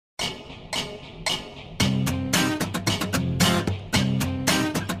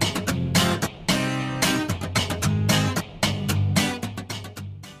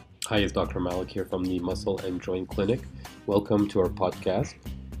Hi, it's Dr. Malik here from the Muscle and Joint Clinic. Welcome to our podcast.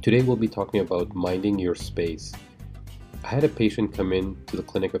 Today we'll be talking about minding your space. I had a patient come in to the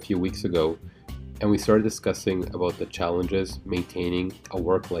clinic a few weeks ago and we started discussing about the challenges maintaining a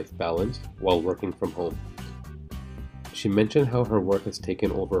work-life balance while working from home. She mentioned how her work has taken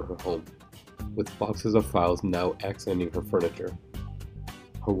over her home, with boxes of files now accenting her furniture.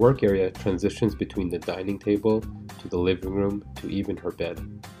 Her work area transitions between the dining table to the living room to even her bed.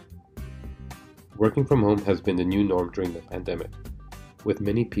 Working from home has been the new norm during the pandemic, with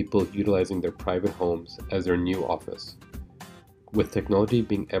many people utilizing their private homes as their new office. With technology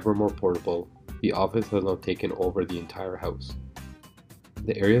being ever more portable, the office has now taken over the entire house.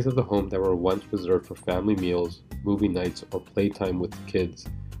 The areas of the home that were once reserved for family meals, movie nights, or playtime with the kids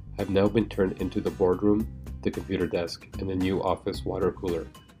have now been turned into the boardroom, the computer desk, and the new office water cooler.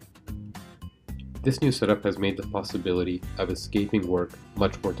 This new setup has made the possibility of escaping work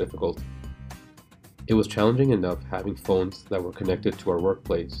much more difficult. It was challenging enough having phones that were connected to our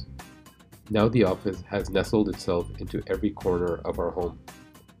workplace. Now the office has nestled itself into every corner of our home.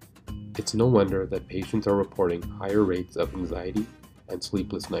 It's no wonder that patients are reporting higher rates of anxiety and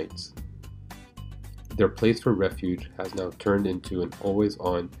sleepless nights. Their place for refuge has now turned into an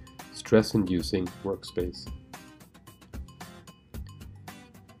always-on, stress-inducing workspace.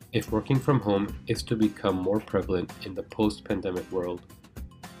 If working from home is to become more prevalent in the post-pandemic world,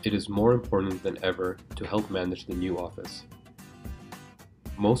 it is more important than ever to help manage the new office.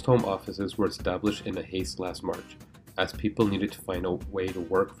 Most home offices were established in a haste last March, as people needed to find a way to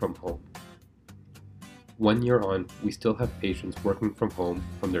work from home. 1 year on, we still have patients working from home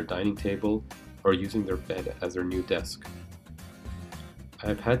from their dining table or using their bed as their new desk. I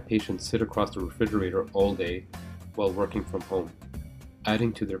have had patients sit across the refrigerator all day while working from home,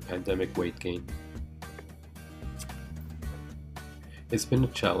 adding to their pandemic weight gain. It's been a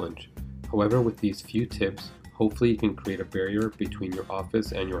challenge. However, with these few tips, hopefully you can create a barrier between your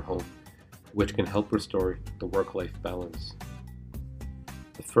office and your home, which can help restore the work-life balance.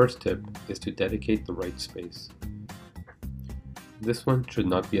 The first tip is to dedicate the right space. This one should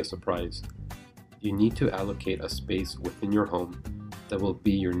not be a surprise. You need to allocate a space within your home that will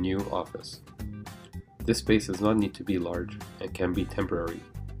be your new office. This space does not need to be large and can be temporary.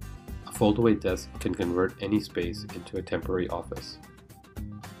 A fold-away desk can convert any space into a temporary office.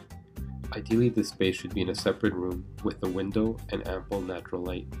 Ideally, this space should be in a separate room with a window and ample natural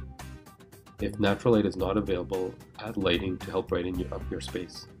light. If natural light is not available, add lighting to help brighten up your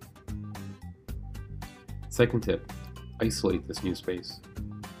space. Second tip, isolate this new space.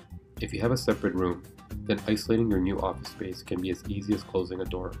 If you have a separate room, then isolating your new office space can be as easy as closing a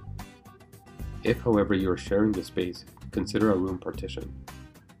door. If, however, you are sharing the space, consider a room partition.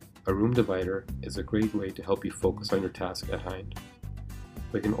 A room divider is a great way to help you focus on your task at hand,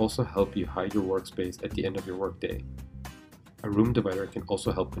 but can also help you hide your workspace at the end of your workday. A room divider can also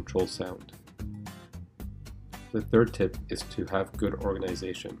help control sound. The third tip is to have good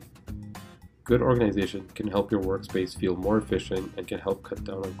organization. Good organization can help your workspace feel more efficient and can help cut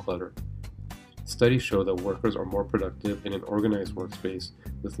down on clutter. Studies show that workers are more productive in an organized workspace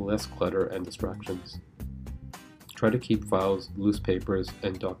with less clutter and distractions. Try to keep files, loose papers,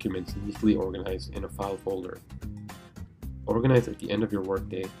 and documents neatly organized in a file folder. Organize at the end of your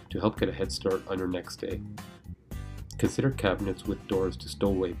workday to help get a head start on your next day. Consider cabinets with doors to stow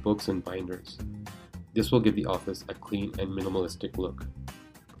away books and binders. This will give the office a clean and minimalistic look.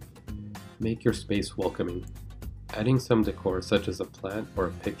 Make your space welcoming. Adding some decor such as a plant or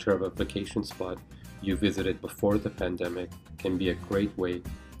a picture of a vacation spot you visited before the pandemic can be a great way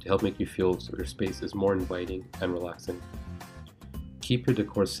to help make you feel so your space is more inviting and relaxing. Keep your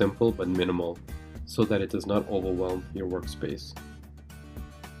decor simple but minimal so that it does not overwhelm your workspace.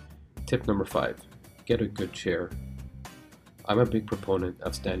 Tip number 5, get a good chair. I'm a big proponent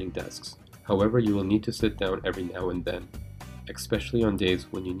of standing desks. However, you will need to sit down every now and then, especially on days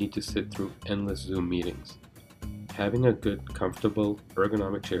when you need to sit through endless Zoom meetings. Having a good, comfortable,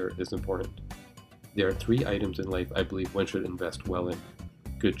 ergonomic chair is important. There are 3 items in life I believe one should invest well in: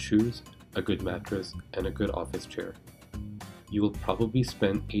 good shoes, a good mattress, and a good office chair. You will probably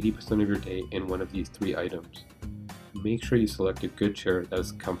spend 80% of your day in one of these 3 items. Make sure you select a good chair that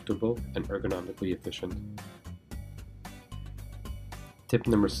is comfortable and ergonomically efficient. Tip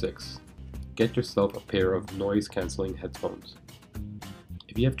number 6, get yourself a pair of noise-canceling headphones.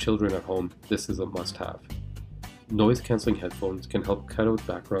 If you have children at home, this is a must-have. Noise-canceling headphones can help cut out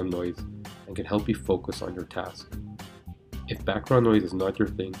background noise and can help you focus on your task. If background noise is not your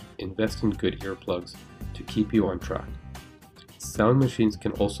thing, invest in good earplugs to keep you on track. Sound machines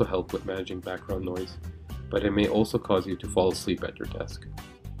can also help with managing background noise, but it may also cause you to fall asleep at your desk.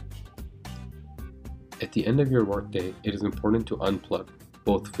 At the end of your workday, it is important to unplug,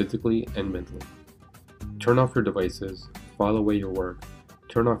 both physically and mentally. Turn off your devices, file away your work,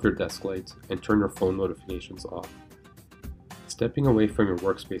 turn off your desk lights, and turn your phone notifications off. Stepping away from your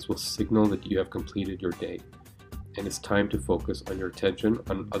workspace will signal that you have completed your day, and it's time to focus on your attention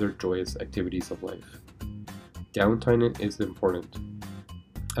on other joyous activities of life. Downtime is important,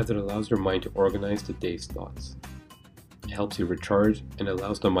 as it allows your mind to organize the day's thoughts. It helps you recharge and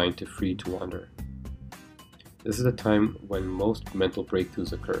allows the mind to free to wander. This is a time when most mental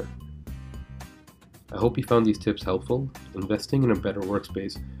breakthroughs occur. I hope you found these tips helpful. Investing in a better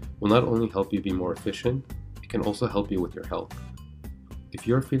workspace will not only help you be more efficient, it can also help you with your health. If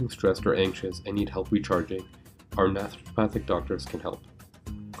you're feeling stressed or anxious and need help recharging, our naturopathic doctors can help.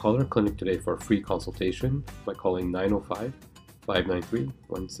 Call our clinic today for a free consultation by calling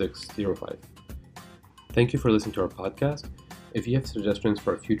 905-593-1605. Thank you for listening to our podcast. If you have suggestions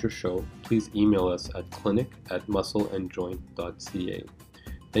for a future show, please email us at clinic@muscleandjoint.ca.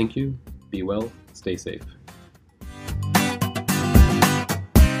 Thank you, be well, stay safe.